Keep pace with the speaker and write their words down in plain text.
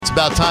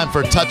about time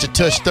for Touch a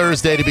Tush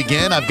Thursday to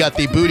begin. I've got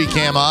the booty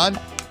cam on.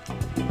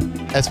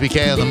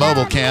 SBK on the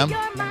mobile cam.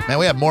 Man,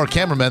 we have more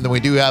cameramen than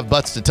we do have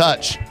butts to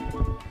touch.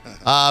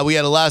 We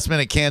had a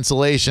last-minute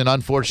cancellation.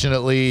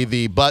 Unfortunately,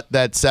 the butt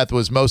that Seth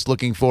was most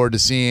looking forward to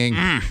seeing,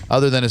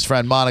 other than his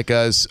friend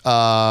Monica's,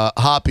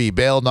 Hoppy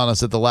bailed on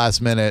us at the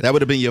last minute. That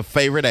would have been your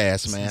favorite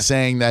ass, man.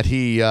 Saying that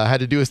he had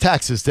to do his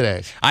taxes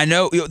today. I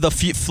know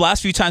the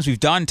last few times we've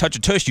done Touch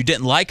a Tush, you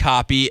didn't like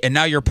Hoppy, and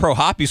now you're pro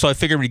Hoppy, so I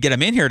figured we'd get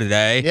him in here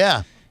today.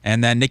 Yeah.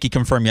 And then Nikki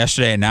confirmed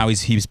yesterday, and now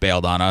he's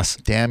bailed on us.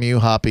 Damn you,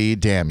 Hoppy,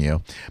 damn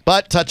you.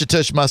 But Touch a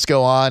Tush must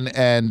go on,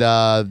 and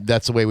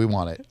that's the way we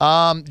want it.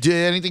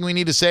 Anything we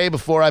need to say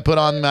before I put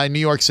on my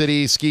New York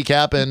City ski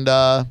cap? And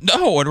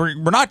No, and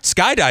we're not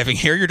skydiving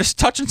here. You're just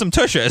touching some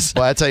tushes.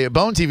 Well, I tell you,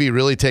 Bone TV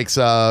really takes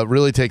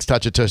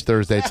Touch a Tush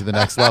Thursday to the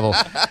next level.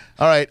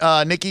 All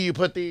right, Nikki, you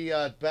put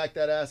the back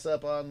that ass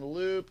up on the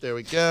loop. There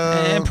we go.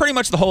 And pretty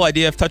much the whole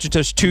idea of Touch a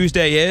Tush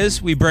Tuesday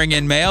is we bring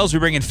in males, we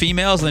bring in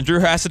females, and then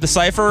Drew has to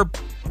decipher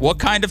what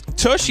kind of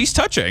tush he's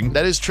touching.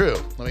 That is true.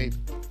 Let me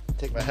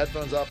take my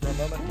headphones off for a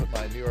moment, put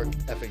my New York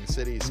effing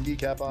city ski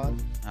cap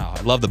on. Oh,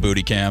 I love the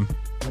booty cam.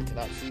 I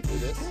cannot see through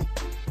this.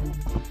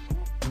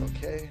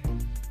 Okay.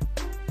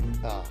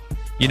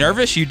 You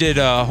nervous? You did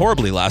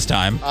horribly last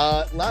time.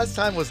 Last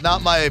time was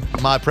not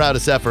my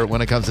proudest effort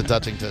when it comes to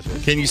touching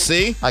tushes. Can you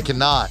see? I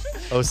cannot.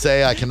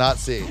 Say I cannot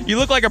see. You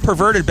look like a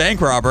perverted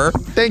bank robber.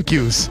 Thank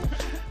yous.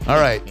 All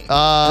right.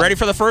 Ready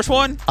for the first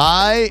one?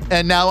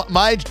 And now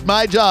my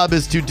job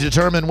is to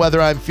determine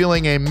whether I'm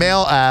feeling a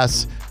male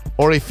ass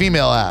or a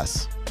female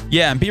ass.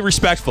 Yeah, and be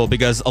respectful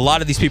because a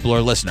lot of these people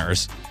are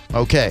listeners.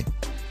 Okay.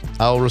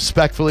 I'll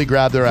respectfully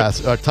grab their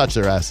ass or touch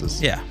their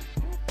asses. Yeah.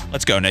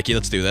 Let's go, Nikki.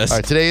 Let's do this. All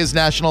right. Today is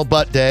National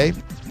Butt Day.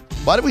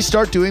 Why did we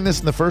start doing this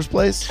in the first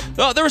place?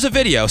 Well, there was a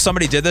video.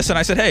 Somebody did this, and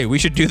I said, hey, we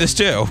should do this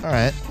too. All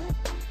right.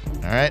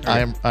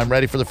 I'm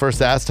ready for the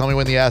first ass. Tell me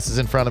when the ass is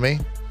in front of me.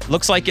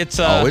 Looks like it's...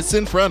 it's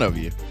in front of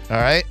you. All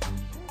right.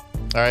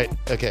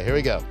 Okay, here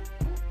we go.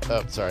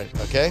 Oh, sorry.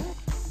 Okay.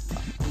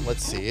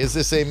 Let's see. Is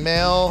this a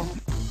male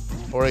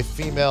or a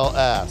female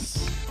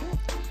ass?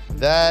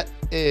 That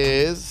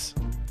is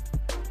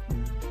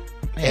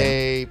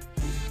a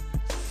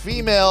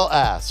female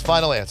ass.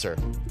 Final answer.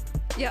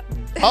 Yep.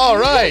 All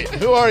right.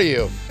 Who are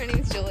you? My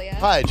name's Julia.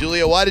 Hi,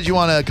 Julia. Why did you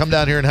want to come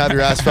down here and have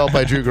your ass felt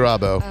by Drew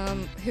Garabo?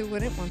 Who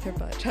wouldn't want their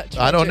butt touched?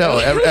 I don't know.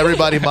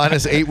 Everybody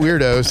minus 8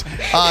 weirdos.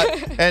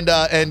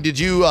 And did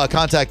you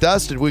contact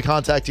us? Did we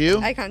contact you?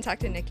 I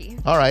contacted Nikki.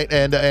 All right.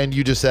 And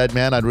you just said,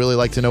 man, I'd really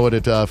like to know what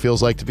it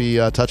feels like to be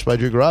touched by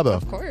Drew Garabo.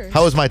 Of course.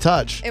 How was my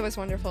touch? It was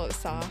wonderful. It was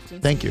soft.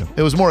 And Thank you.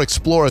 It was more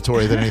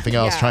exploratory than anything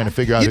else, Yeah. trying to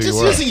figure out You're who you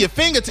just were. using your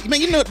fingertips. Man,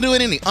 you're not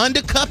doing any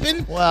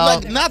undercupping. Well,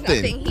 like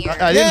nothing. Nothing here.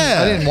 I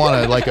didn't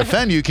want to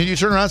offend you. Can you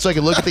turn around so I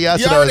can look at the ass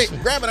You that I already was?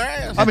 grabbing her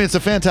ass. I mean, it's a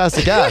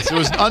fantastic ass. It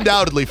was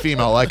undoubtedly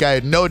female. Like, I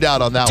had no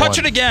doubt on that one. Touch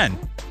it again.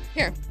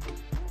 Here.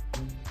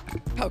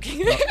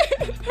 Poking.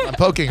 I'm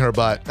poking her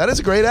butt. That is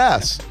a great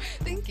ass.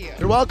 Thank you.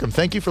 You're welcome.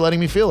 Thank you for letting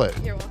me feel it.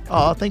 You're welcome.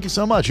 Oh, thank you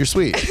so much. You're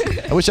sweet.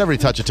 I wish every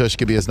Touch a Tush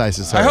could be as nice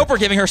as her. I hope we're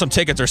giving her some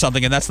tickets or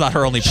something, and that's not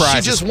her only prize.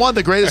 She just won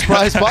the greatest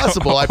prize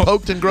possible. I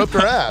poked and groped her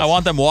ass. I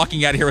want them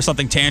walking out of here with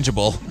something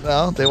tangible.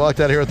 Well, they walked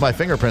out of here with my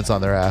fingerprints on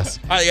their ass.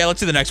 All right, yeah, let's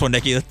do the next one,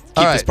 Nikki. Let's keep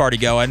All right. this party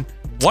going.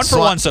 One for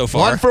one so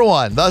far. 1 for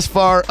 1. Thus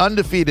far,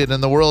 undefeated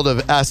in the world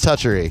of ass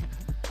touchery.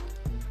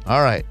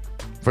 All right.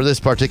 For this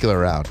particular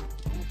round.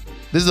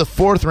 This is the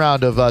 4th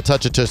round of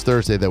Touch a Tush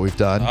Thursday that we've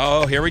done.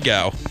 Oh, here we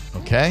go.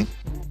 Okay.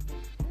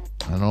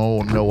 I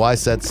don't know why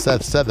Seth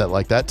said that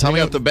like that. You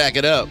have to back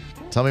it up.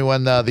 Tell me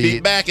when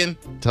Keep backing.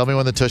 Tell me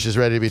when the tush is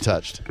ready to be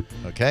touched.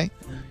 Okay.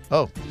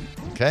 Oh.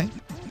 Okay.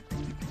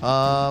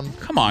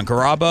 Come on,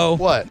 Garabo.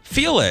 What?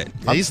 Feel it.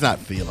 Yeah, he's not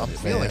feeling I'm it.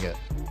 feeling man. it.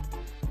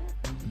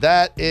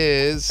 That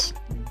is.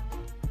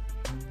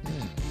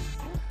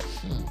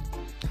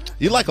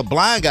 You're like a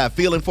blind guy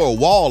feeling for a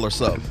wall or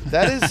something.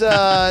 That is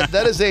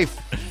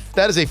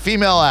a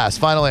female ass.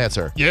 Final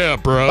answer. Yeah,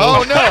 bro.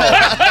 Oh no!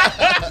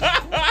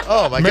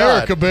 Oh my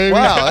America, God! baby.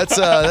 Wow,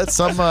 that's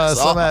some. Who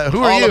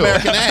are you?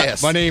 All-American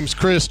ass. My name's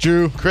Chris,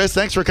 Drew. Chris,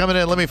 thanks for coming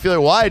in and let me feel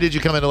your. Why did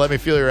you come in to let me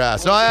feel your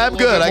ass? No, I'm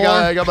good. I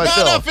got my No,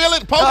 fill. no, feel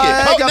it. Poke it.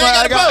 I Poke,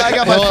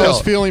 got my Well, I was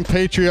fill. feeling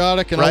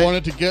patriotic, and Right. I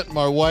wanted to get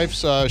my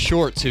wife's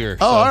shorts here.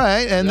 Oh, so. all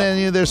right. And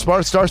then there's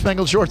Star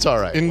Spangled Shorts. All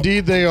right.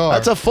 Indeed, they are.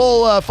 That's a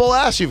full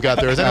ass you've got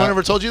there. Has anyone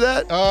ever told you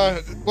that?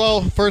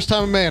 Well, first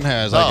time a man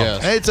has, I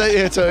guess.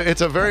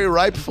 It's a very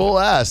ripe full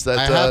ass.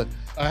 That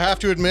I have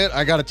to admit,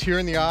 I got a tear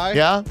in the eye.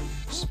 yeah.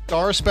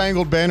 Star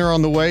Spangled Banner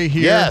on the way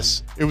here.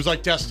 Yes. It was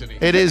like destiny.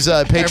 It is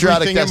patriotic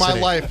Everything destiny. in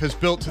my life has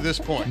built to this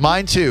point.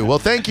 Mine too. Well,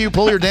 thank you.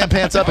 Pull your damn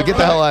pants up and get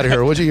the hell out of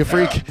here, would you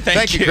freak?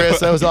 Thank you. Chris.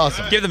 That was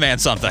awesome. Give the man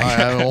something. All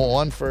right, well,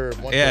 one for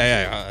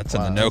Yeah. That's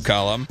in the no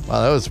column.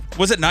 Wow, that was.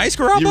 Was it nice,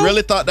 Garabo? You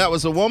really thought that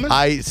was a woman?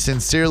 I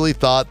sincerely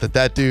thought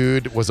that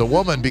dude was a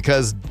woman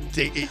because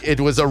it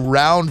was a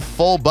round,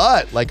 full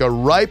butt, like a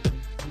ripe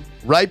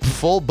ripe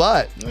full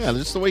butt. Yeah,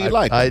 just the way you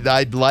like it.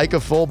 I'd like a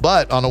full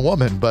butt on a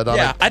woman, but on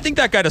Yeah, I think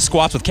that guy does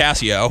squats with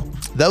Casio.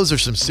 those are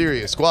some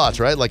serious squats,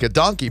 right? Like a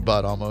donkey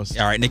butt almost.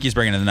 All right, Nikki's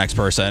bringing in the next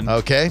person.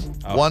 Okay,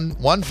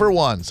 one for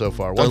one so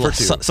far. One for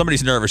two.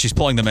 Somebody's nervous. She's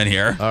pulling them in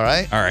here. All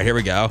right. All right, here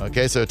we go.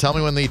 Okay, so tell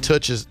me when the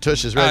tush is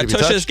ready to be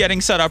Tush touched. is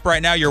getting set up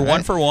right now. You're All one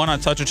right. for one on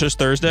Touch or Tush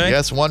Thursday.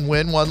 Yes, one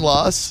win, one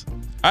loss.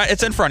 All right,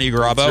 it's in front of you,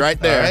 Garabo. It's right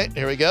there. All right,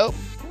 here we go.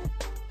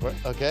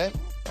 Okay,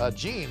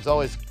 jeans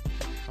always.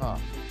 Huh.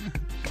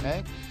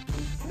 Okay,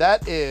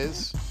 that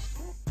is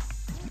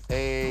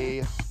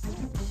a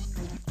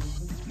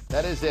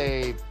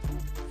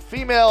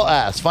female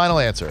ass. Final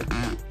answer.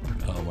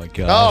 Oh my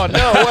God. Oh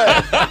no way!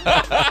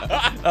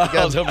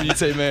 I was hoping you'd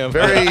say ma'am.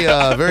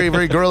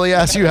 Very girly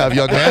ass you have,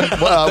 young man.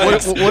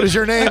 What is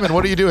your name and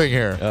what are you doing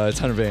here? It's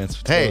Hunter Vance.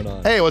 What's Hey, going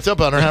on? hey, what's up,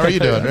 Hunter? How are you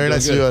doing? Very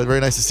nice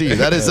to see you.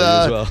 That is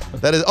Yeah, you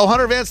as that is. Oh,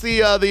 Hunter Vance,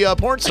 the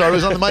porn star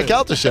who's on the Mike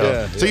Calta show.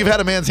 Yeah, so you've had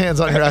a man's hands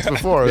on your ass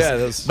before. It's Yeah,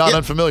 that's- not Yeah.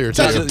 unfamiliar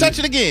to you. Touch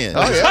it again.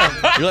 Oh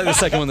yeah, You're like the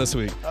second one this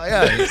week. oh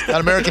yeah. He's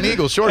got American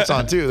Eagle shorts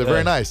on too. They're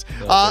very nice.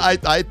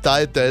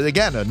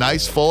 Again, a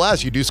nice full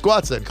ass. You do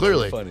squats then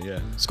clearly. Funny, yeah.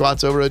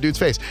 Squats over a dude's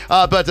face.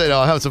 But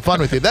I'm having some fun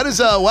with you. That is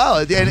wow.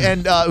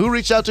 And who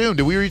reached out to whom?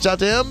 Did we reach out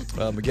to him?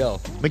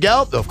 Miguel.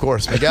 Miguel? Of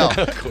course, Miguel.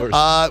 Of course.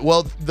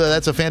 Well,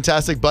 that's a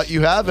fantastic butt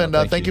you have, and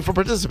thank you for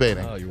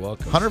participating. Oh, you're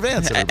welcome. Hunter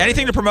Vance. everybody.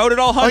 Anything to promote at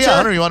all, Oh Hunter? yeah,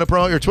 Hunter. You want to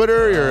promote your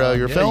Twitter,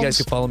 your Yeah, films? you guys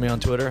can follow me on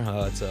Twitter.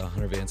 It's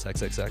Hunter Vance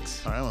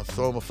XXX. All right, I'm gonna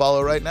throw him a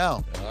follow right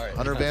now. All right.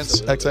 Hunter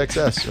Vance Absolutely.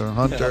 XXS or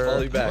Hunter. I'll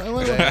follow you back.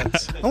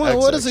 Vance.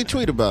 What does he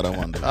tweet about, I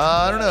wonder?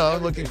 I don't know.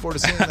 I'm looking forward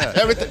to seeing that.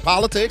 Everything,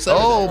 politics.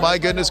 Oh my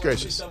goodness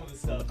gracious!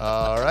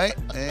 All right,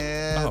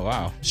 and Oh,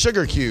 wow.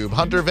 Sugar Cube,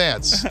 Hunter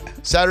Vance,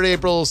 Saturday,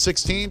 April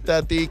 16th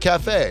at the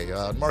Cafe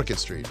on Market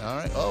Street. All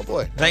right. Oh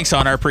boy. Thanks,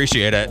 Hunter. I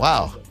appreciate it.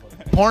 Wow.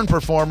 Porn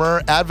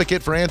performer,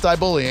 advocate for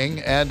anti-bullying,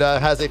 and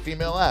has a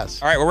female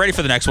ass. All right, we're ready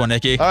for the next one,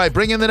 Nikki. All right,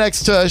 bring in the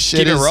next tush. Keep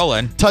it is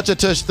rolling. Touch a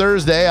Tush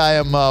Thursday. I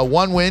am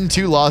 1 win,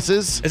 2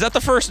 losses. Is that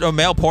the first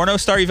male porno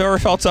star you've ever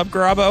felt up,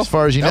 Garabo? As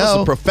far as you That was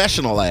know, a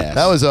professional ass.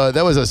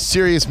 that was a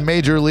serious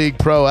major league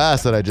pro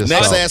ass that I just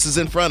Next saw. ass is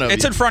in front of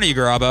It's you. in front of you,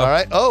 Garabo. All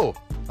right. Oh,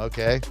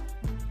 okay.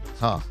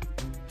 Huh.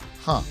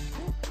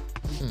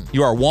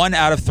 You are 1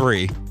 out of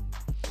 3.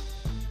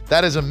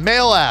 That is a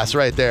male ass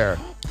right there.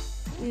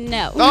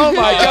 No. Oh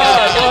my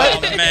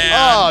God! What? Man.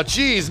 Oh,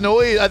 geez, no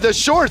way. The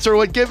shorts are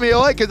what give me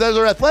away because those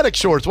are athletic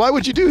shorts. Why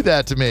would you do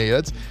that to me?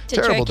 That's To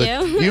terrible. trick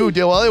you? You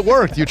did well. It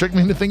worked. You tricked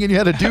me into thinking you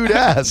had a dude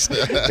ass.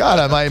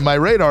 God, my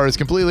radar is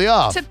completely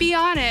off. To be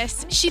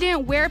honest, she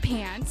didn't wear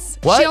pants.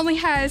 What? She only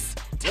has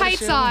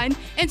tights on.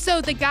 And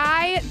so the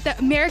guy, the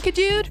America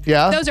dude,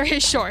 Yeah? those are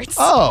his shorts.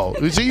 Oh,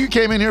 so you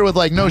came in here with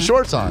like no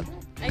shorts on?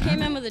 I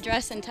came in with a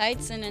dress and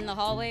tights, and in the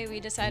hallway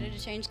we decided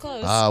to change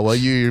clothes. Well,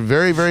 you're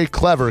very, very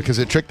clever because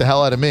it tricked the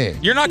hell out of me.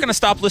 You're not going to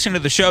stop listening to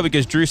the show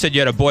because Drew said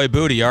you had a boy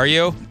booty, are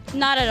you?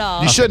 Not at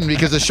all. You shouldn't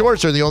because the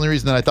shorts are the only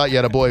reason that I thought you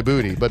had a boy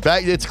booty. But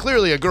it's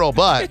clearly a girl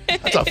butt.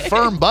 That's a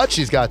firm butt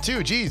she's got too.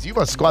 Jeez, you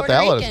must squat the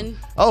Puerto hell out of Rican. it.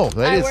 Oh,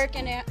 that I is. work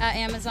in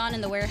Amazon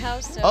in the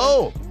warehouse, so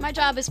Oh. my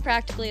job is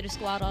practically to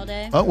squat all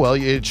day. Oh well,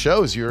 it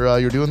shows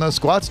you're doing those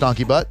squats,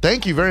 donkey butt.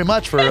 Thank you very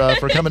much for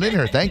coming in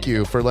here. Thank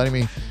you for letting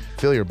me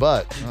feel your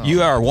butt. Oh,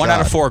 You are 1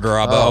 out of God. 4,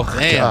 Garabo. Oh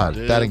Damn, God,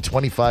 dude. batting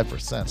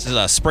 25%. This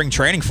is spring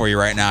training for you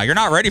right now. You're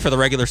not ready for the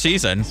regular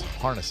season.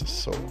 Harness is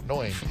so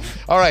annoying.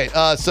 All right,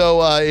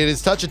 so it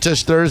is Touch a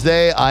Tush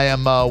Thursday. I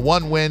am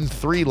 1 win,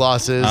 3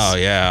 losses. Oh,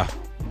 yeah.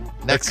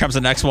 Next comes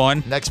the next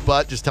one. Next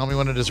butt. Just tell me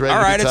when it is ready. All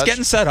to be right, it's touched.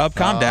 getting set up.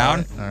 Calm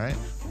down. All right.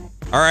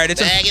 All right, it's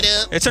Bag it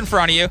up. it's in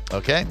front of you.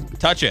 Okay.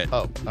 Touch it.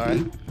 Oh, all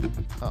right.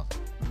 Oh.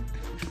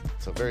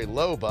 So very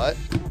low butt.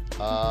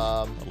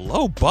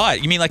 Low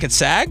butt. You mean like it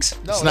sags?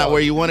 No, It's not where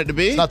you want it to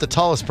be. It's not the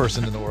tallest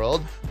person in the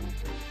world.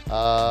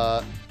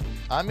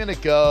 I'm gonna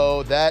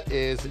go. That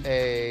is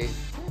a.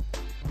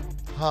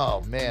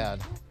 Oh man.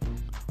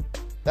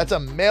 That's a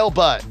male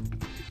butt.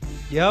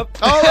 Yep.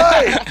 All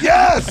right.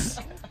 Yes.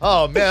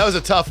 Oh man, that was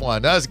a tough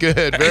one. That was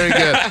good, very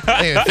good.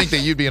 I didn't even think that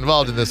you'd be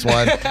involved in this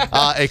one.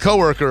 A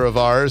coworker of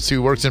ours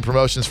who works in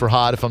promotions for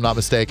Hot, if I'm not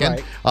mistaken.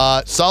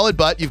 Solid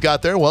butt you've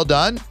got there. Well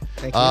done.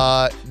 Thank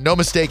you. No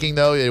mistaking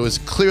though, it was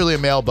clearly a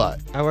male butt.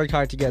 I worked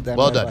hard to get that.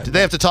 Well man done. right. Did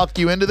they have to talk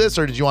you into this,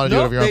 or did you want to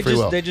do it of your own free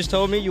will? They just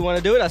told me you want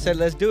to do it. I said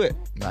let's do it.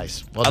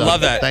 Nice. Well I done.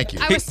 love that. Thank you.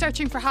 I was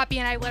searching for Hoppy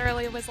and I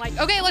literally was like,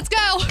 okay, let's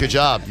go. Good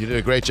job. You did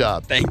a great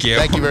job. Thank you.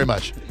 Thank you very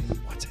much.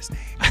 What's his name?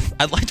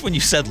 I liked when you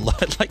said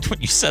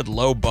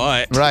low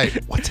butt. Right.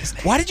 What's his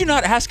name? Why did you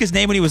not ask his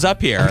name when he was up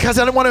here? Because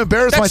I didn't want to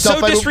embarrass That's myself.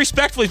 so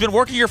disrespectful. He's been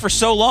working here for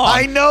so long.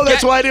 I know,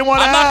 that's why I didn't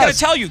want to I'm not going ask.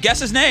 to tell you. Guess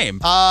his name.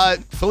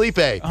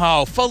 Felipe.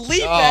 Oh,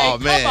 Felipe. Oh,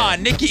 man. Come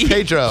on, Nikki.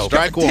 Pedro.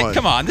 Strike one.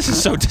 Come on. This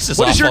is What is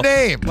awful. your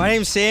name? My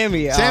name's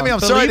Sammy. Sammy, I'm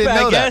sorry I didn't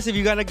know I guess that. if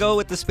you're gonna go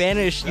with the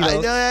Spanish,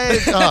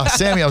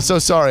 Sammy, I'm so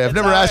sorry. I've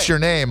never all asked right. your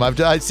name.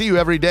 I see you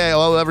every day,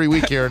 every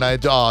week here, and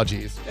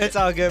jeez. it's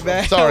all good,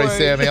 man. Sorry, Don't worry.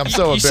 Sammy. I'm so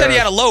You embarrassed. said he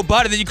had a low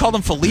butt, and then you called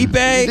him Felipe?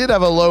 He did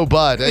have a low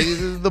butt.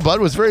 The butt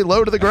was very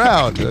low to the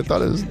ground. I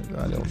thought it was.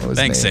 I don't know his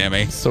Thanks, name.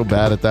 Sammy. So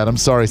bad at that. I'm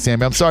sorry,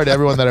 Sammy. I'm sorry to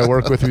everyone that I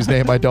work with whose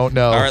name I don't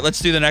know. All right, let's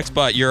do the next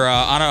butt. You're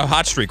on a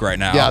hot streak right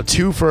now. Yeah,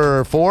 2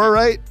 for 4,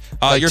 right?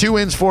 Like you're- 2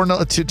 wins, 4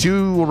 no,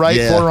 two right,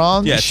 Yeah. 4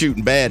 wrong. Yeah. You're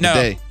shooting bad No,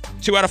 today.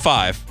 2 out of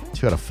 5.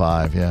 2 out of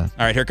 5. Yeah.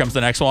 All right, here comes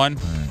the next one.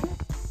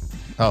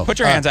 Oh, Put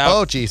your hands out.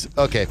 Oh, jeez.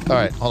 Okay. All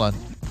right. Hold on.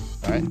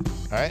 All right.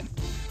 All right.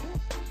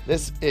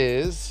 This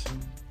is.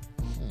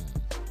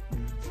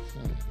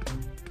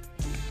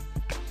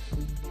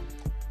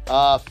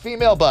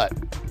 Female butt.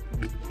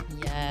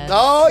 Yes.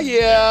 Oh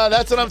yeah,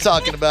 that's what I'm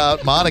talking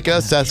about.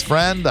 Monica, Seth's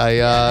friend.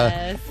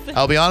 Yes.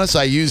 I'll be honest.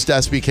 I used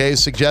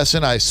SBK's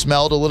suggestion. I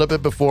smelled a little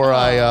bit before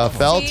I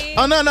felt. See?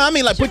 Oh, no. I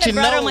mean, like, put your Shouldn't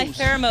have brought out nose.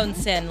 my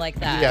pheromones in like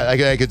that.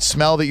 Yeah, I could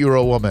smell that you were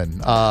a woman.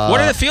 What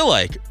did it feel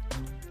like?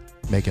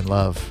 Making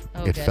love.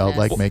 Oh, It felt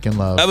goodness. like making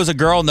love. That was a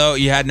girl. No,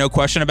 you had no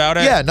question about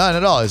it. Yeah, none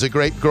at all. It's a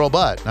great girl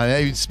butt.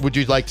 Would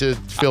you like to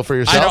feel for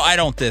yourself? I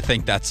don't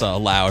think that's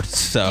allowed.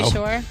 So. You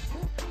sure?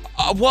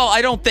 Well,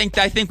 I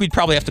think we'd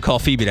probably have to call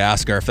Phoebe to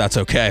ask her if that's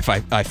okay. If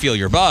I feel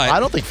your butt. I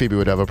don't think Phoebe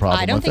would have a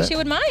problem I don't with think it. she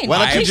would mind. Why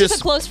don't I you think she's just-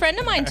 a close friend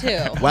of mine too.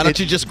 Why don't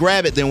you just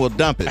grab it, then we'll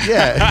dump it?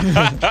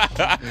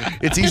 Yeah.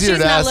 It's easier she's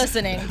to not ask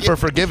listening. for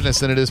forgiveness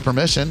than it is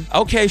permission.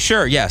 Okay,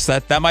 sure. Yes,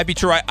 that might be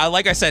true. I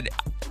like I said,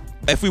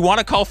 if we want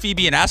to call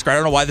Phoebe and ask her, I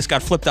don't know why this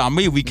got flipped on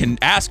me. We can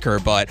ask her,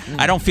 but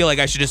I don't feel like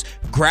I should just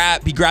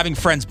be grabbing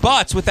friends'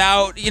 butts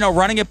without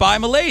running it by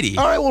my lady.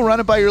 All right, we'll run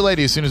it by your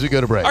lady as soon as we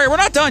go to break. All right, we're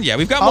not done yet.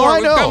 We've got Oh, more. I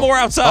We've know. got more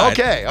outside.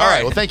 Okay, all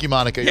right. Well, thank you,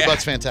 Monica. Your Yeah.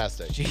 butt's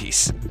fantastic.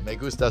 Jeez, Me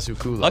gusta su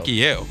culo. lucky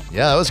you.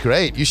 Yeah, that was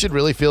great. You should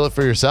really feel it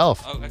for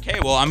yourself.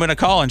 Okay, well, I'm gonna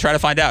call and try to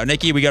find out.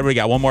 Nikki, we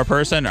got one more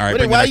person. All right,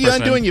 bring the Why are next you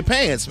person in. undoing your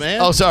pants,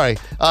 man? Oh, sorry.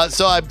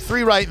 So I'm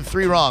 3 right and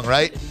 3 wrong,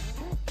 right?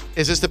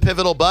 Is this the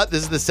pivotal butt?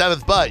 This is the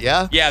 7th butt,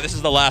 yeah? Yeah, this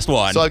is the last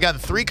one. So I've gotten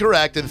 3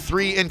 correct and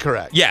 3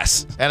 incorrect.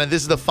 Yes. And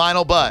this is the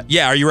final butt.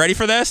 Yeah, are you ready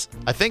for this?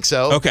 I think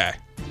so. Okay.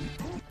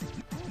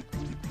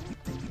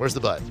 Where's the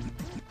butt?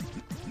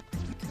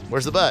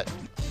 Where's the butt?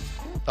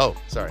 Oh,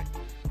 sorry.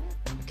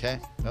 Okay.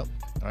 Nope.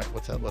 All right.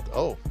 What's that?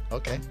 Oh,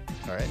 okay.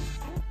 All right.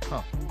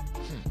 Huh.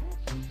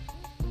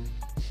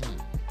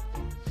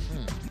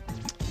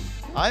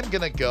 I'm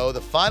going to go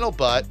the final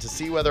butt to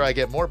see whether I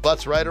get more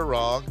butts right or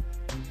wrong.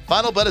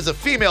 Final butt is a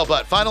female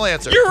butt. Final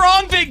answer. You're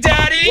wrong, Big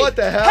Daddy. What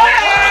the hell?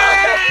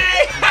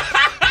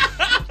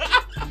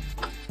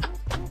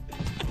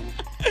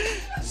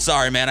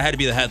 Sorry, man. I had to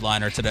be the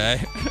headliner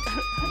today.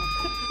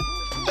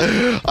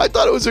 I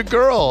thought it was a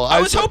girl. I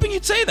was hoping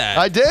you'd say that.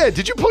 I did.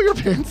 Did you pull your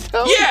pants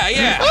down?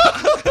 Yeah.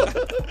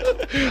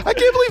 I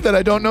can't believe that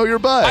I don't know your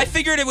butt. I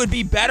figured it would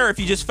be better if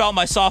you just felt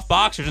my soft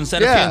boxers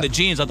instead of Yeah. feeling the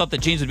jeans. I thought the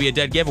jeans would be a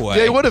dead giveaway.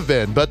 They would have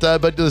been, but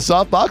the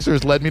soft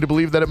boxers led me to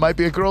believe that it might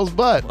be a girl's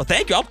butt. Well,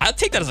 thank you. I'll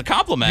take that as a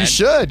compliment. You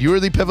should. You were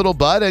the pivotal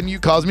butt, and you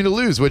caused me to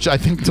lose, which I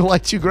think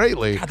delights you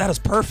greatly. God, that was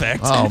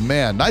perfect. Oh,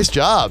 man. Nice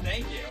job. Thank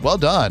you. Well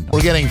done.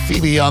 We're getting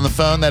Phoebe on the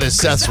phone. That is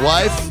Seth's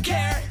wife.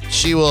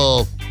 She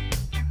will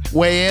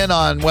weigh in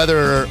on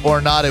whether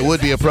or not it would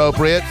be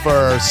appropriate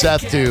for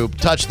Seth to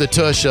touch the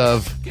tush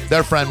of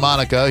their friend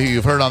Monica, who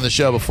you've heard on the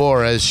show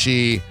before, as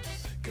she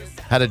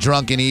had a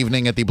drunken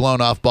evening at the Blown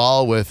Off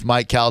Ball with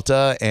Mike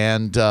Calta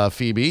and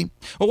Phoebe.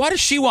 Well, why does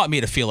she want me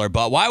to feel her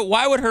butt?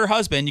 Why would her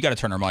husband? You got to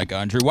turn her mic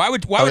on, Drew. Why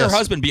would her yes.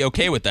 husband be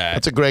okay with that?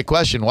 That's a great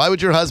question. Why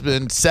would your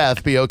husband,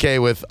 Seth, be okay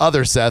with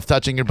other Seth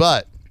touching your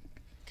butt?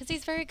 Because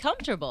he's very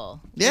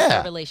comfortable Yeah. with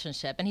our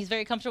relationship, and he's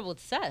very comfortable with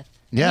Seth.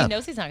 Yeah. He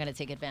knows he's not going to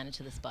take advantage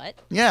of this butt.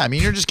 Yeah, I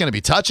mean, you're just going to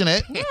be touching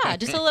it. Yeah,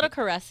 just a little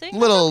caressing.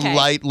 That's Little okay.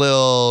 light,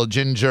 little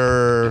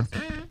ginger.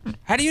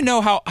 How do you know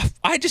how?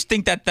 I just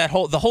think that the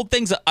whole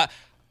thing's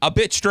a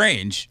bit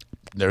strange.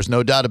 There's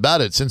no doubt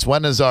about it. Since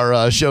when has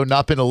our show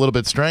not been a little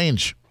bit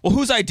strange? Well,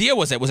 whose idea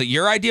was it? Was it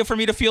your idea for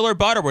me to feel her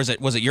butt, or was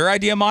it your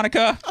idea,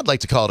 Monica? I'd like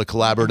to call it a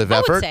collaborative I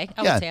would effort. say-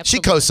 I would yeah, say she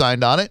absolutely.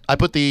 co-signed on it. I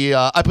put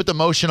the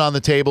motion on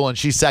the table, and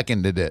she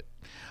seconded it.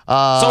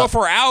 So if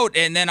we're out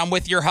and then I'm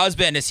with your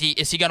husband, is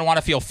he gonna want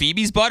to feel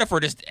Phoebe's butt if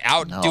we're just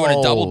out doing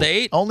a double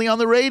date? Only on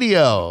the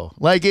radio.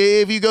 Like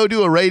if you go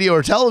do a radio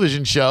or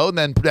television show, and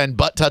then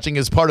butt touching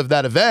is part of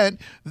that event,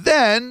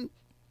 then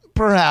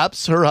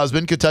perhaps her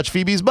husband could touch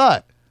Phoebe's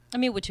butt. I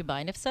mean, would you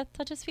mind if Seth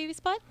touches Phoebe's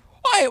butt?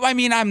 I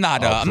mean, I'm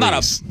not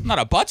please.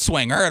 a butt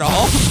swinger at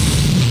all.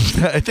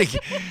 I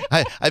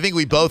think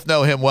we both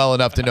know him well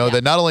enough to know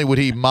that not only would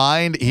he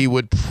mind, he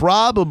would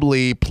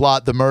probably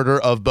plot the murder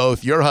of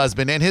both your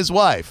husband and his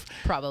wife.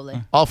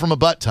 Probably. All from a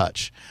butt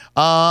touch.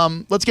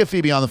 Let's get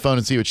Phoebe on the phone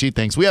and see what she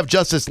thinks. We have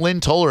Justice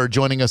Lynn Toller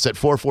joining us at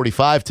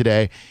 4:45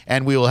 today,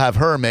 and we will have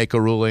her make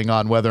a ruling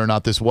on whether or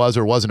not this was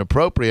or wasn't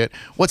appropriate.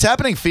 What's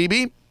happening,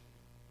 Phoebe?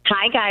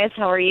 Hi, guys.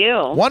 How are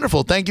you?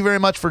 Wonderful. Thank you very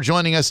much for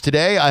joining us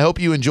today. I hope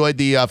you enjoyed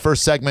the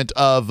first segment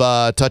of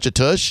Touch a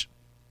Tush.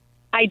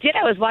 I did.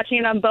 I was watching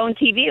it on Bone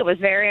TV. It was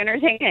very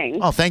entertaining.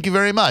 Oh, thank you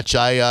very much.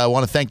 I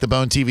want to thank the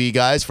Bone TV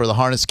guys for the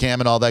harness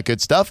cam and all that good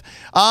stuff.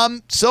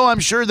 So I'm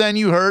sure then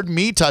you heard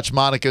me touch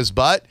Monica's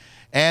butt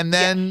and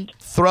then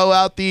throw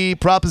out the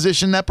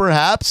proposition that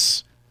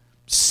perhaps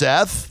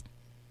Seth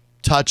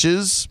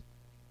touches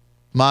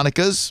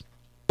Monica's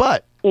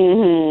butt.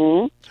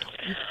 Mm-hmm.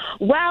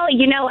 Well,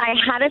 I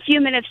had a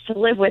few minutes to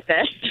live with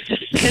this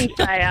since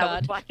I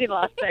was watching the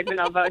last segment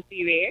on Bone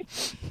TV.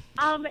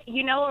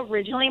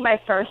 Originally my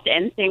first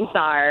instincts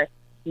are,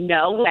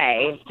 no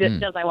way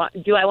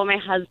do I want my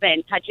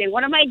husband touching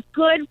one of my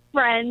good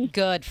friends.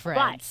 Good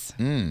friends.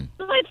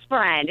 Good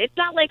friend. It's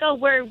not like,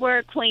 we're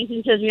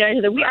acquaintances. We know each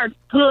other. We are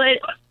good.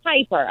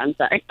 Piper. I'm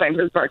sorry.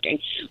 Piper's barking.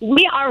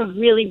 We are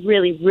really,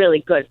 really, really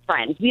good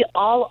friends. We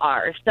all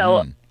are.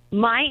 So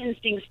my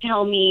instincts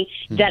tell me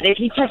that if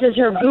he touches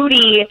her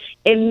booty,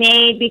 it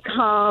may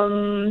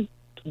become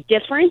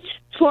different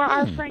for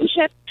our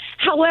friendship.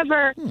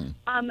 However,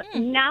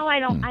 now I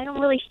don't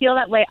really feel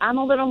that way. I'm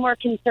a little more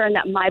concerned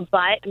that my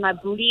butt, my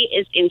booty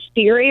is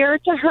inferior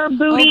to her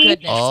booty.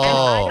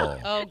 Oh,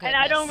 goodness. And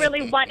I don't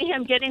really want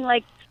him getting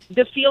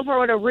the feel for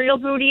what a real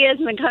booty is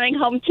and then coming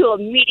home to a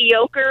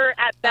mediocre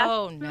at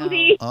best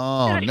booty.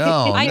 Oh,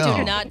 no. I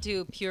do not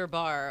do pure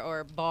bar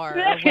or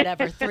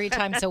whatever 3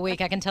 times a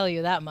week. I can tell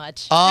you that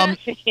much.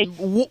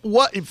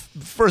 What?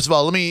 First of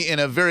all, let me, in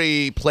a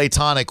very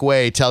platonic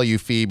way, tell you,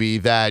 Phoebe,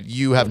 that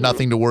you have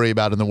nothing to worry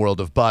about in the world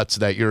of butts,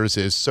 that yours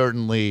is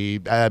certainly,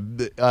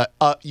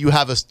 you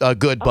have a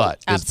good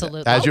butt.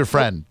 Absolutely. As your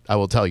friend, I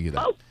will tell you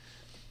that.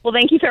 Well,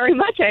 thank you very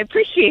much. I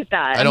appreciate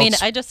that.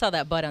 I just saw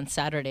that butt on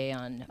Saturday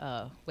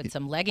with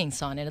some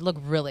leggings on, and it looked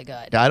really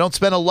good. I don't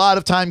spend a lot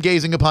of time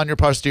gazing upon your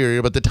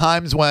posterior, but the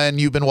times when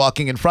you've been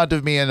walking in front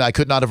of me and I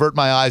could not avert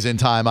my eyes in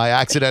time, I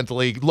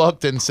accidentally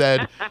looked and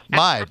said,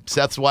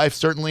 Seth's wife,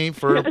 certainly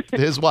for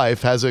his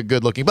wife, has a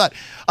good-looking butt.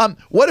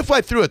 What if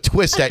I threw a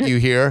twist at you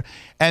here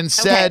and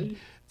said,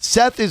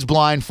 Seth is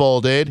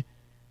blindfolded,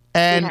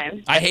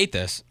 and I hate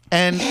this.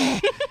 And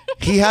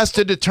he has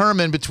to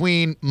determine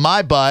between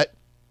my butt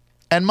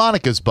and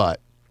Monica's butt.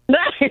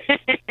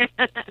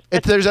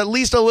 There's at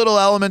least a little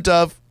element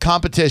of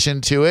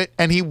competition to it,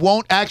 and he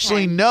won't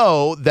actually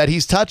know that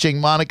he's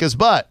touching Monica's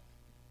butt.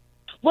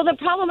 Well, the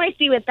problem I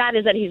see with that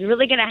is that he's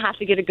really going to have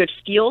to get a good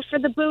feel for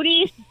the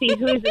booty to see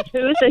who's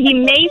who. So he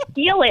may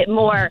feel it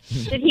more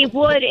than he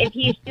would if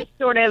he's just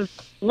sort of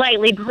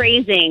lightly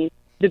grazing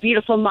the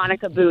beautiful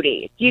Monica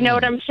booty. Do you know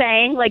what I'm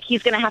saying?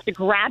 He's going to have to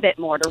grab it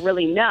more to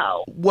really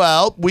know.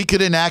 Well, we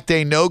could enact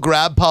a no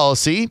grab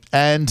policy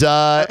and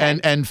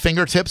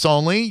fingertips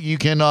only. You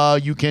can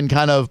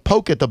kind of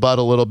poke at the butt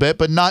a little bit,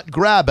 but not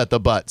grab at the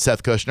butt,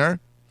 Seth Kushner.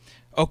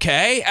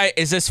 Okay.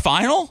 Is this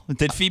final?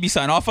 Did Phoebe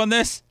sign off on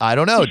this? I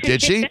don't know.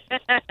 Did she?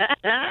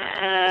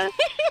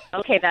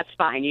 Okay, that's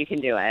fine. You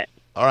can do it.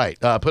 All right.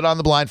 Put on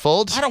the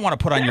blindfolds. I don't want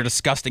to put on your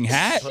disgusting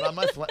hat. Put on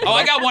my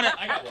I got one.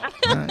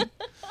 All right.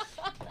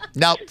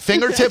 Now,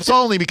 fingertips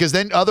only, because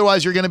then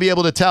otherwise you're going to be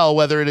able to tell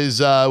whether it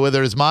is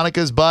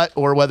Monica's butt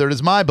or whether it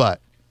is my butt.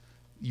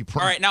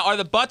 All right. Now, are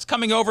the butts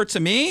coming over to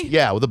me?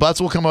 Yeah. Well, the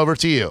butts will come over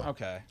to you.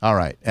 Okay. All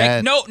right.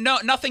 And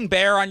nothing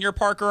bare on your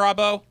part,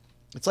 Garabo?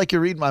 It's like you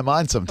read my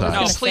mind sometimes.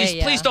 No,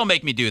 please don't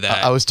make me do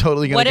that. I was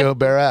totally going to go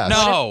bare ass.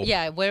 No.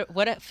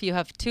 What if you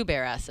have 2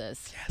 bare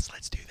asses? Yes,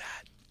 let's do that.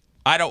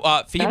 I don't,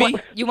 Phoebe?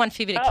 You want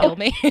Phoebe to kill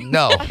me?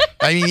 No.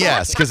 I mean,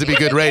 yes, because it'd be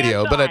good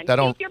radio, but I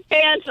don't. Keep your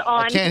pants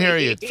on. I can't hear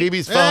you.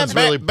 Phoebe's phone's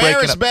really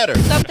breaking up. better.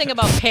 Something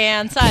about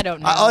pants. I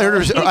don't know.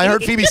 I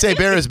heard Phoebe say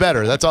bear is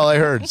better. That's all I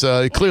heard.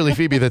 So clearly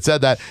Phoebe that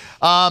said that.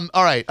 All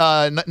right.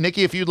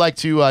 Nikki, if you'd like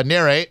to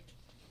narrate.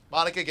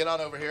 Monica, get on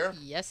over here.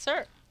 Yes,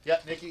 sir. Yeah,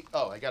 Nikki.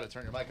 Oh, I got to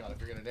turn your mic on if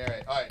you're going to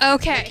narrate. All right.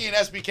 Okay. Nikki and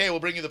SBK will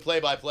bring you the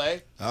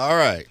play-by-play. All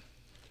right.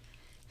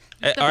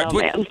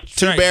 Man.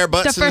 2 bare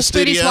butts The in the first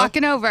booty's studio.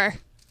 walking over.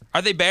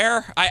 Are they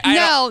bare?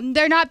 No,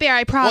 they're not bare,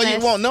 I promise. Well,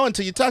 you won't know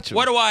until you touch them.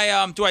 What do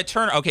I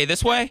turn? Okay,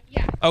 this way?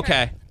 Yeah.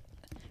 Okay.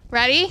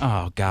 Ready?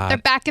 Oh, God. They're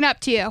backing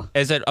up to you.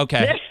 Is it?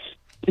 Okay.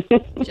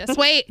 Just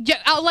wait.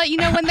 I'll let you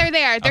know when they're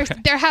there.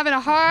 They're having a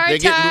hard They're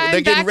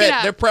getting backing ready.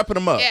 up. They're prepping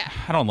them up. Yeah.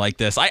 I don't like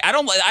this. I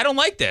don't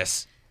like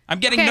this. I'm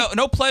getting Okay.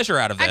 no pleasure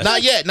out of this.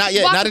 Not yet.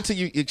 Walk- Not until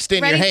you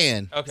extend Ready? your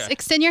hand. Okay.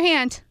 Extend your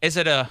hand. Is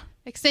it a...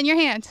 Extend your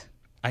hand.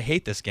 I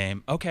hate this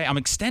game. Okay, I'm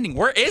extending.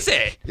 Where is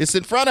it? It's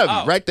in front of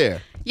you, right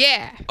there.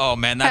 Yeah. Oh,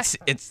 man,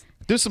 it's...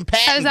 Do some How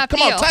patting. does that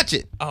Come on, feel? touch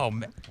it. Oh,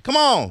 man. Come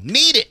on,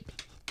 knead it.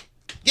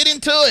 Get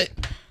into it.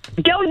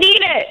 Don't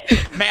need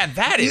it. Man,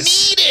 that is...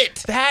 Knead it.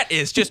 That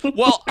is just...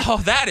 Well,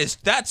 that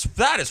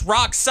is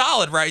rock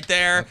solid right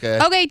there.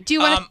 Okay, do you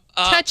want to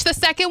touch the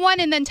second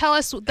one and then tell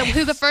us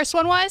who the first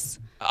one was?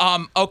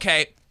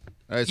 Okay.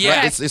 It's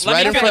Yeah. right, it's Let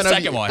right me in feel front the of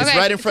second you. one. It's Okay,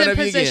 right in front in of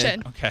you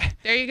position. again. Okay.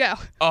 There you go.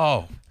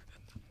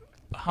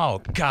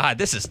 Oh, God,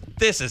 this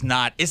is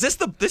not... This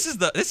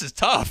is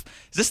tough.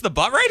 Is this the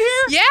butt right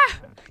here? Yeah.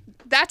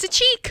 That's a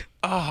cheek.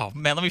 Oh,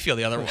 man, let me feel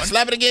the other one.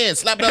 Slap it again.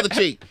 Slap the other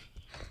cheek.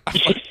 I'm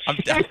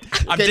Okay,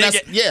 digging.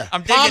 that's- yeah.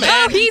 I'm digging Palm it.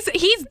 Oh, in.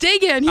 he's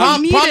digging. He's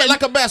Palm kneading. it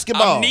like a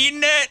basketball. I'm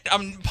kneading it.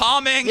 I'm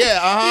palming.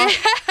 Yeah,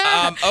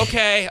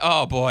 Okay.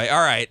 Oh boy. All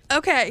right.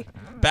 Okay.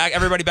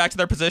 Everybody back to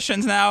their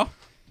positions now.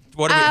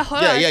 What do we?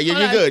 Hold on, you're hold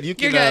on. good. You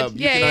You're can, good.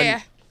 you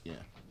can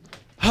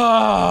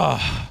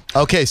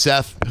Okay,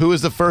 Seth. Who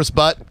was the first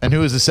butt and who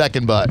was the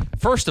second butt?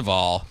 First of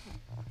all,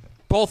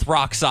 both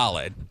rock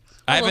solid.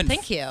 I well, haven't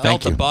thank you. felt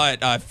Thank a you.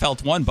 butt. I've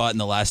felt one butt in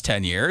the last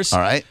 10 years. All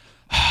right.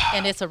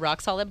 And it's a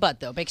rock solid butt,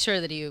 though. Make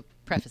sure that you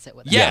preface it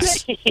with that.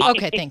 Yes.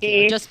 Okay, thank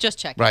you. Just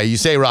check. Right. You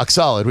say rock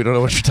solid. We don't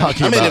know what you're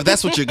talking I mean, about. if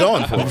that's what you're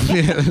going for.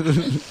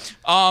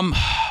 I'm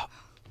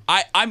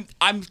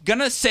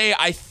gonna say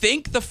I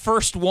think the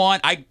first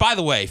one. By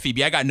the way,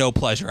 Phoebe, I got no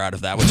pleasure out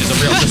of that, which is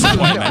a real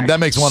disappointment. That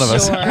makes one of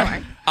us.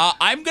 Sure.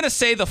 I'm gonna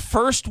say the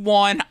first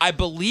one I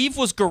believe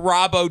was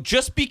Garabo,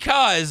 just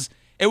because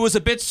it was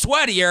a bit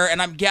sweatier,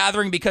 and I'm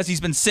gathering because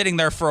he's been sitting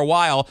there for a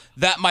while.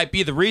 That might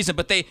be the reason,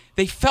 but they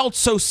felt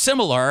so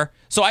similar.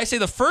 So I say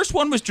the first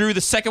one was Drew,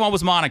 the second one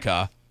was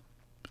Monica.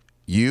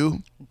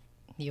 You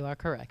You are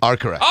correct. are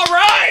correct. All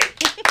right.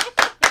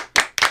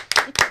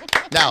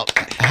 Now,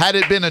 had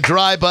it been a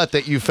dry butt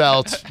that you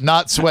felt,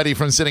 not sweaty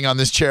from sitting on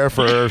this chair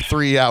for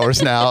 3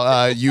 hours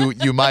now,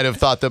 you might have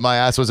thought that my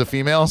ass was a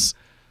female's.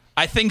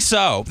 I think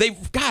so.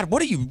 God,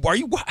 what are you?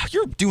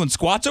 You're doing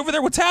squats over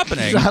there? What's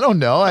happening? I don't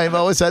know. I've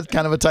always had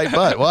kind of a tight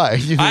butt. Why?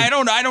 I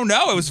don't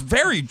know. It was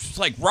very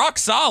like rock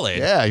solid.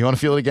 Yeah, you want to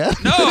feel it again?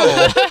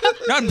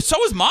 No, so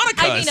was Monica's.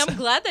 I mean, I'm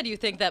glad that you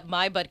think that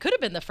my butt could have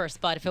been the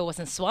first butt if it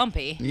wasn't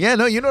swampy. Yeah,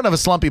 no, you don't have a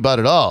slumpy butt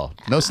at all.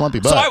 No slumpy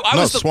butt. So I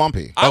No, was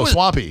swampy.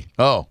 Swampy.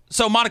 Oh.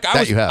 So Monica,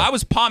 That you have. I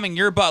was palming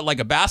your butt like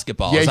a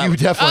basketball. Yeah, Is that- you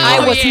definitely I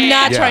were. was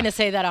not Yeah. trying to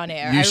say that on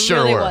air. You I sure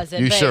really were.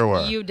 wasn't. You but sure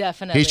were. You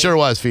definitely. He sure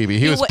was, Phoebe.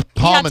 He was he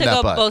palming had to that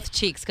go butt. both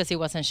cheeks because he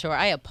wasn't sure.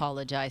 I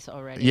apologize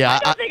already. Yeah,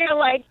 I think I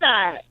like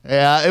that.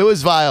 yeah, it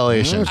was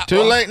violation. It's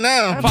too late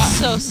now. I'm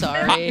so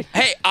sorry.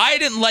 Hey, I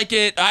didn't like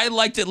it. I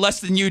liked it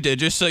less than you did,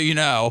 just so you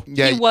know.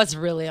 Yeah, He was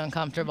really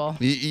uncomfortable.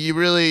 you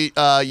really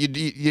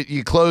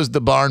you closed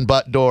the barn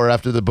butt door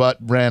after the butt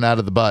ran out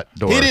of the butt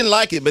door. He didn't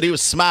like it, but he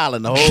was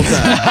smiling the whole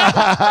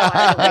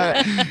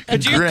time.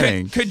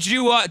 Grinning. Could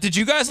you? Did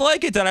you guys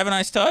like it? Did I have a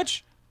nice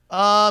touch?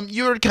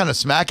 You were kind of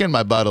smacking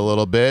my butt a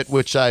little bit,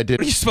 which I did.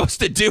 What are you supposed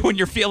to do when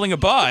you're feeling a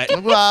butt?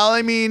 Well,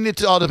 I mean,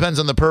 it all depends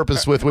on the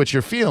purpose with which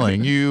you're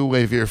feeling.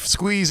 If you're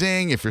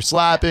squeezing, if you're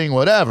slapping,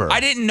 whatever. I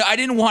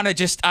didn't want to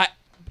just.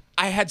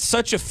 I had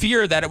such a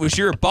fear that it was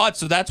your butt,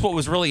 so that's what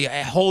was really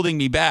holding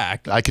me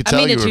back. I could I tell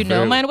mean, you did were you know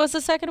very- mine was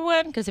the second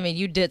one? Because I mean,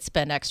 you did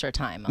spend extra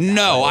time. On that.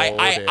 No,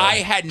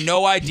 I had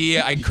no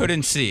idea. I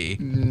couldn't see.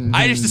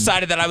 I just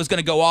decided that I was going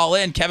to go all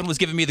in. Kevin was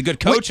giving me the good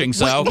coaching,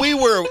 so we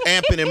were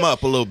amping him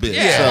up a little bit.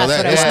 Yeah. So That's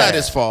what I it's was. not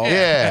his fault.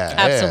 Yeah,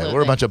 Absolutely. Yeah.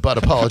 We're a bunch of butt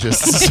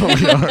apologists. So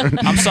we are.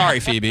 I'm sorry,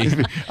 Phoebe.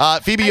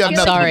 Phoebe, you have I feel nothing.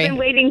 like Sorry. you've been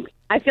waiting.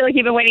 I feel like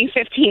you've been waiting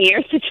 15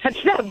 years to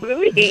touch that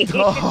booty.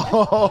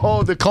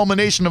 Oh, the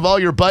culmination of all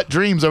your butt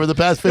dreams over the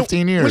past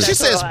 15 years. When she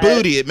says right.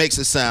 booty, it makes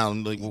it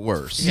sound like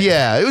worse.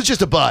 Yeah, it was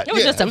just a butt. It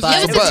was just a it was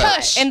butt. just a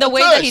butt. And the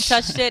way that he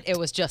touched it, it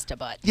was just a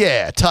butt.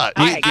 Yeah, touch.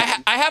 I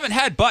haven't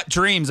had butt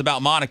dreams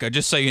about Monica,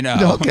 just so you know.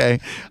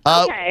 Okay.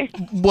 Okay.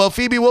 Well,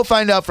 Phoebe, we'll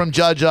find out from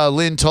Judge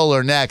Lynn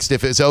Toller next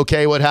if it's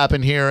okay what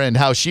happened here and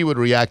how she would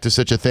react to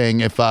such a thing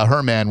if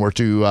her man were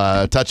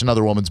to touch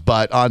another woman's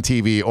butt on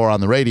TV or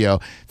on the radio.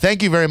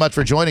 Thank you very much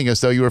for joining us,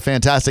 though. You were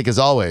fantastic as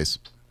always.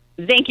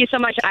 Thank you so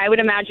much. I would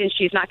imagine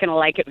she's not going to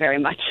like it very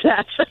much.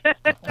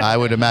 I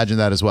would imagine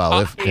that as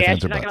well. If Yeah, hands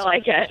she's are not butts.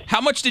 going to like it. How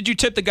much did you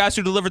tip the guys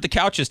who delivered the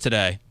couches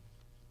today?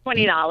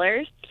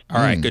 $20. All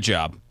right, good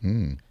job.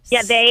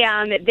 Yeah,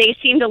 they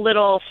seemed a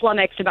little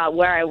flummoxed about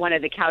where I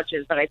wanted the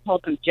couches, but I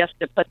told them just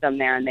to put them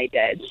there, and they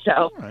did.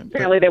 So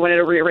apparently they wanted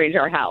to rearrange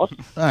our house.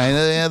 All right,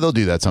 yeah, they'll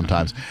do that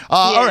sometimes.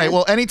 All right,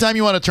 well, anytime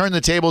you want to turn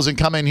the tables and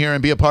come in here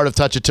and be a part of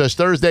Touch a Tush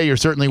Thursday, you're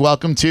certainly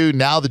welcome to.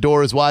 Now the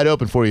door is wide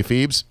open for you,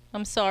 Phoebes.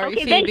 I'm sorry,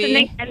 Okay,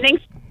 Phoebe.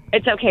 thanks.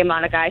 It's okay,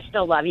 Monica. I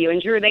still love you.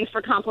 And Drew, thanks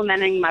for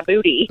complimenting my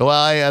booty. Well,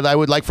 I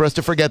would like for us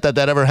to forget that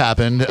ever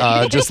happened,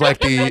 just like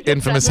the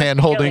infamous hand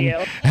holding. Kill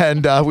you.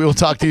 And we will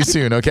talk to you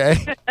soon, okay?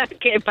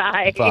 Okay,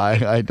 bye.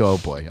 Bye. Oh,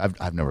 boy.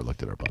 I've never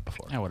looked at her butt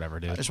before. Yeah, whatever,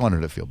 dude. I just wanted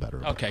her to feel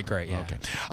better. Okay, great. Yeah. Okay.